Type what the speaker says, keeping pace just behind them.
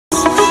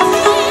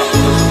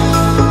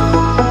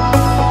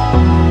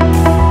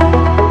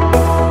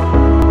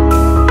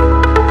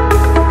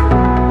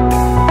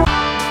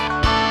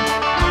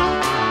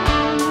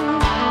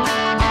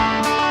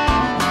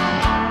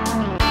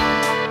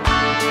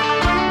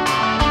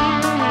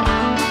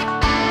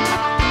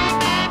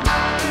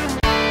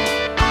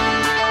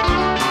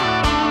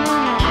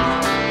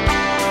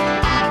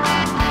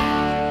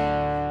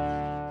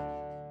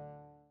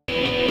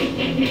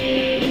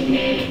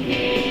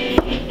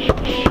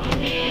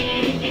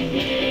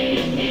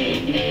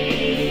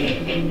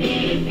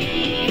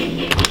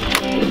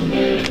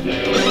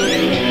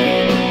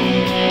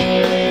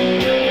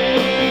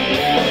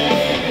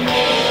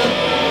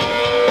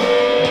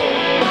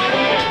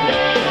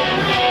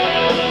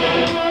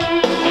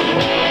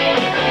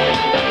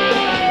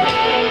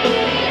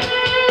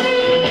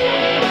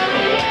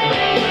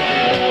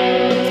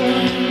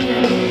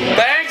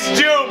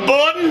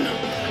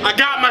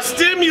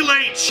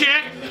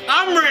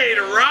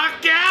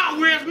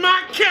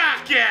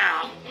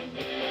out.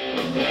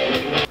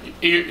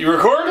 You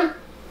recording?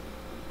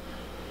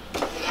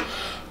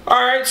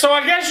 Alright, so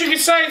I guess you could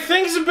say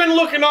things have been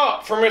looking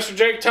up for Mr.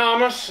 Jake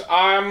Thomas.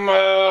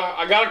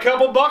 I got a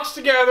couple bucks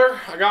together.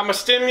 I got my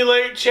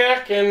stimulate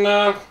check, and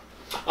I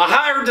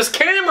hired this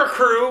camera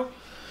crew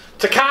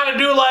to kind of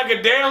do like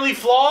a daily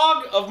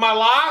vlog of my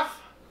life.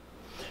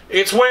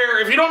 It's where,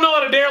 if you don't know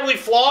what a daily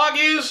vlog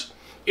is,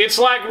 it's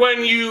like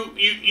when you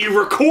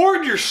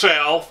record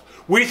yourself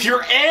with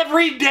your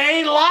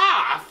everyday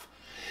life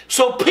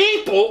so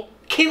people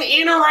can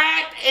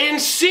interact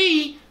and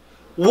see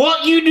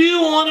what you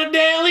do on a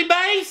daily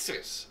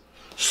basis.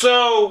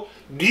 So,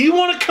 do you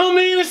want to come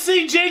in and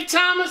see Jake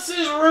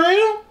Thomas's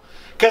room?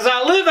 Because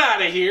I live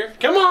out of here.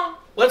 Come on,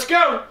 let's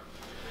go.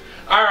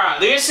 Alright,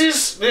 this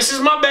is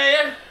my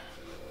bed.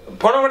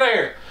 Put it over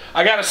there.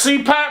 I got a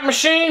CPAP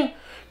machine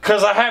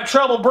because I have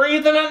trouble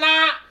breathing at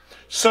night.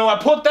 So I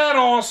put that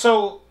on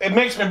so it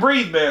makes me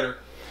breathe better.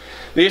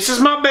 This is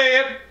my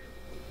bed.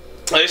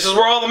 This is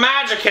where all the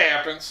magic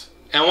happens.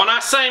 And when I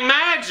say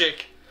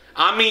magic,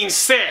 I mean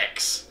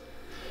sex.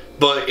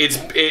 But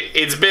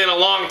it's been a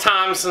long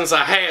time since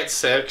I had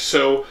sex,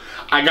 so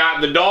I got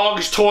the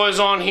dog's toys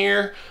on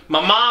here. My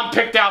mom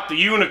picked out the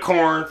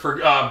unicorn for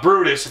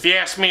Brutus. If you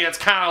ask me, that's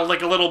kind of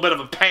like a little bit of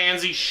a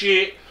pansy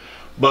shit.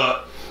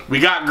 But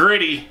we got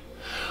Gritty.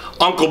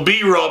 Uncle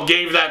B-Rub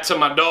gave that to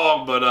my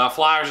dog, but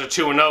Flyers are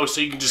 2-0, so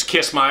you can just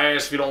kiss my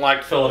ass if you don't like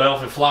the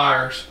Philadelphia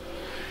Flyers.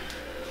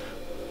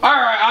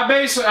 Alright,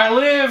 I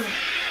live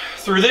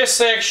through this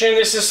section.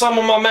 This is some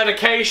of my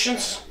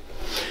medications.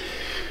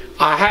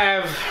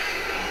 I'm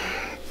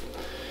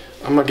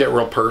gonna get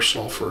real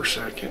personal for a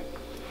second.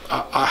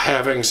 I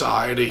have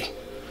anxiety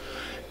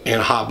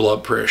and high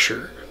blood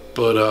pressure,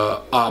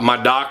 but my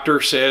doctor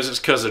says it's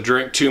because I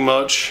drink too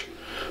much.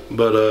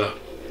 But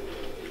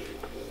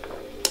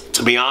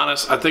to be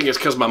honest, I think it's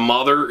because my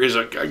mother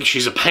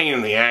she's a pain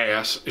in the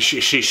ass.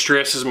 She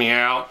stresses me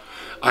out.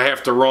 I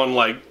have to run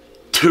like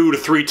 2 to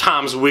 3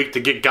 times a week to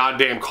get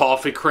goddamn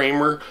coffee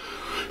creamer.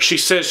 She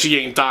says she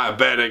ain't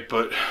diabetic,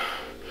 but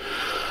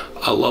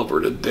I love her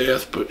to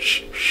death, but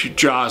she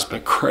drives me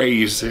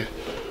crazy.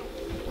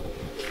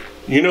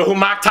 You know who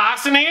Mike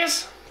Tyson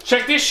is?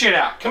 Check this shit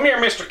out. Come here,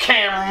 Mr.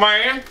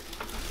 Cameraman.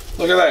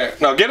 Look at that.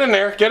 Now get in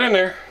there, get in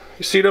there.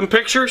 You see them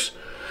pictures?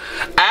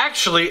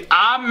 Actually,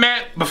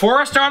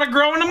 before I started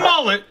growing a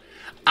mullet,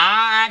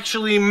 I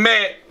actually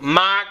met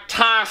Mike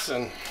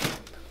Tyson.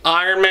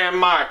 Iron Man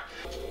Mike.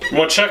 You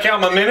wanna check out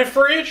my mini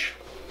fridge?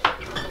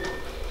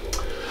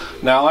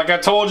 Now, like I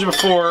told you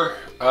before,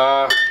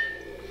 I've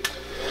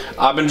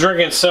been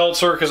drinking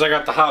seltzer because I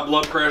got the high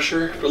blood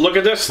pressure. But look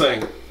at this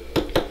thing.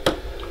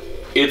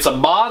 It's a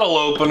bottle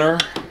opener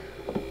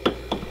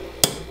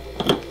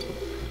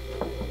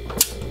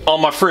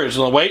on my fridge.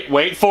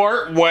 Wait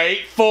for it.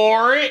 Wait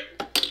for it.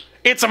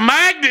 It's a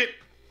magnet.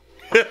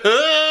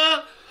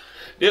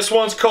 This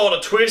one's called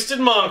a twisted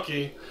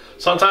monkey.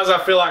 Sometimes I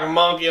feel like a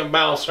monkey. I'm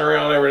bouncing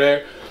around over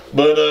there.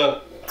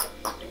 But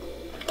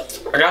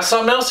I got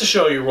something else to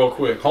show you real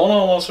quick. Hold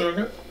on one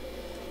second.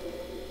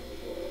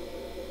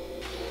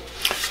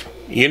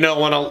 You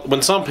know,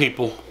 when some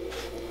people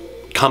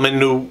come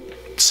into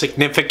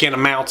significant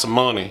amounts of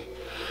money,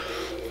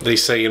 they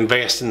say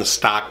invest in the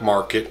stock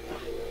market.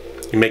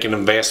 You make an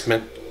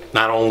investment.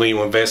 Not only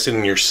you investing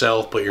in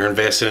yourself, but you're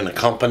investing in a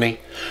company.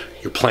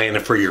 You're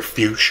planning for your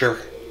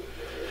future.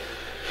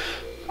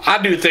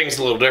 I do things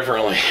a little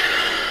differently.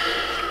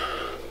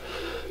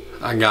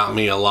 I got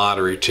me a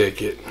lottery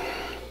ticket.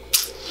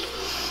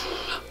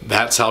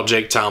 That's how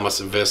Jake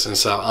Thomas invests in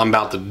stuff. I'm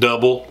about to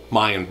double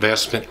my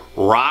investment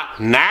right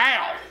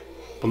now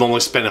with only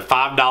spending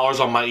 $5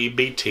 on my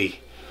EBT.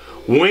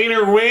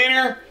 Winner,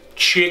 winner,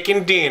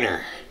 chicken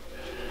dinner.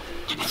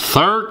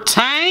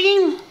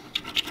 13,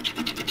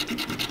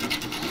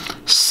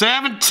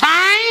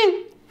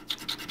 17,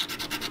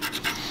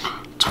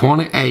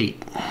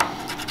 28,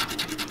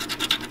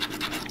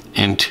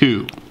 and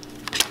 2.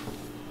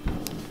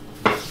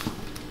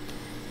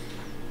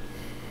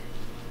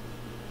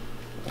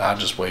 I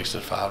just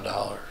wasted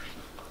 $5.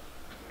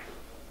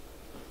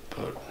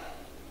 But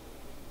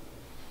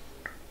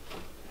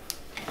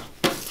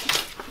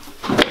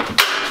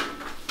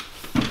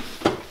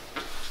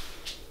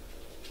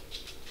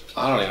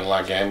I don't even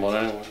like gambling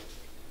anyway.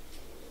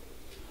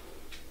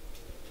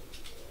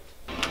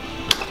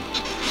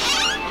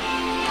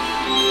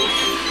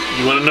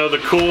 You want to know the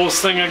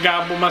coolest thing I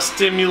got with my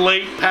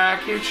stimulate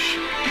package?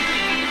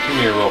 Come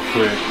here real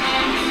quick.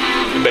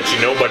 I bet you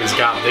nobody's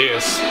got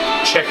this.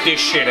 Check this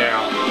shit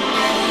out.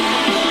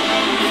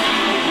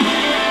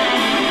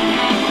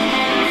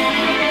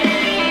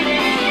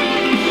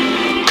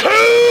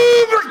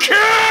 Cobra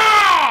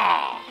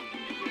Kai!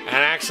 And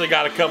I actually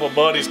got a couple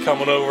buddies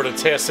coming over to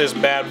test this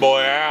bad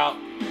boy out.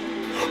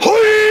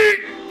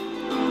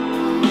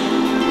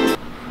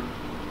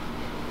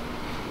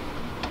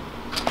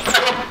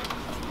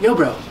 Yo,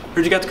 bro,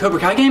 heard you got the Cobra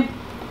Kai game?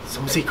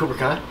 Someone see Cobra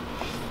Kai?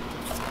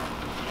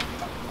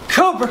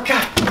 Cobra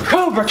Kai!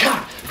 Cobra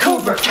Kai!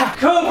 Cobra Kai!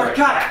 Cobra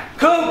Kai!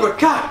 Cobra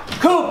Kai!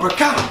 Cobra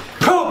Kai!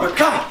 Cobra Cobra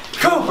Kai,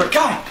 Cobra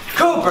Kai,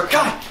 Cobra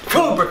Kai,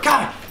 Cobra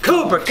Kai,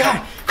 Cobra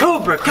Kai,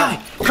 Cobra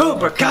Kai,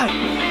 Cobra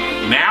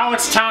Kai. Now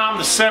it's time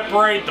to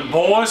separate the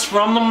boys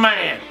from the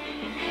man.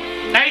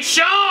 Hey,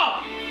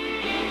 Sean!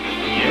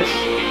 Yes?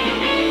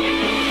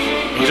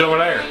 He's over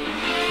there.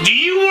 Do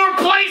you want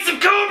to play some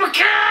Cobra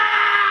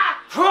Kai?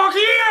 Fuck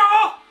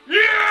yeah!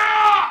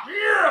 Yeah!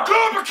 Yeah!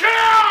 Cobra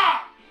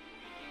Kai!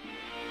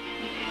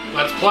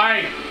 Let's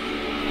play.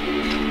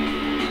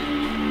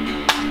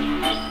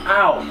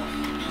 Ow.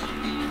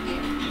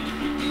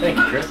 Thank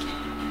you, Chris.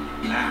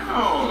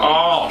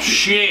 Oh,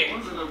 shit.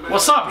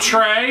 What's up,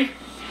 Trey?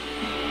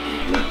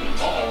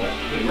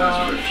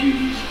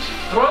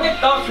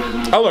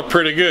 I look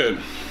pretty good.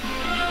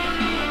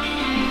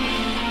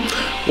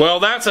 Well,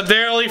 that's a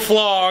daily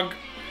vlog.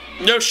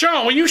 Yo,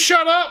 Sean, will you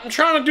shut up? I'm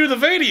trying to do the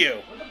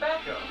video. Where'd the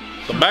back go?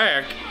 The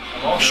back?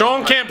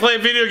 Sean can't play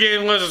video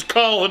games unless it's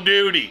Call of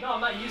Duty. No,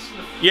 I'm not used to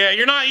the... Yeah,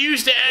 you're not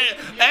used to it.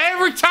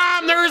 Every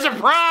time there is a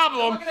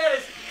problem Look at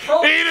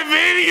that. in a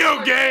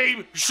video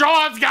game,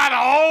 Sean's got to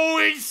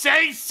always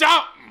say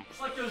something. It's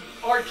like those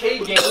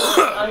arcade games.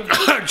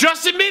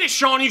 Just admit it,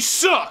 Sean, you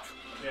suck.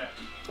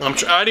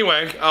 Yeah.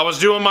 Anyway, I was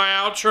doing my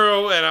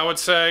outro, and I would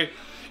say,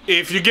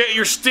 if you get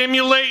your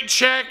stimulate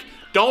check,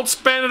 don't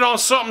spend it on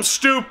something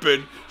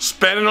stupid.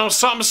 Spend it on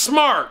something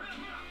smart,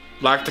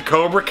 like the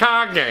Cobra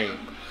Kai game.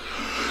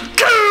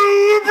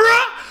 Cobra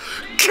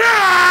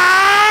Kai!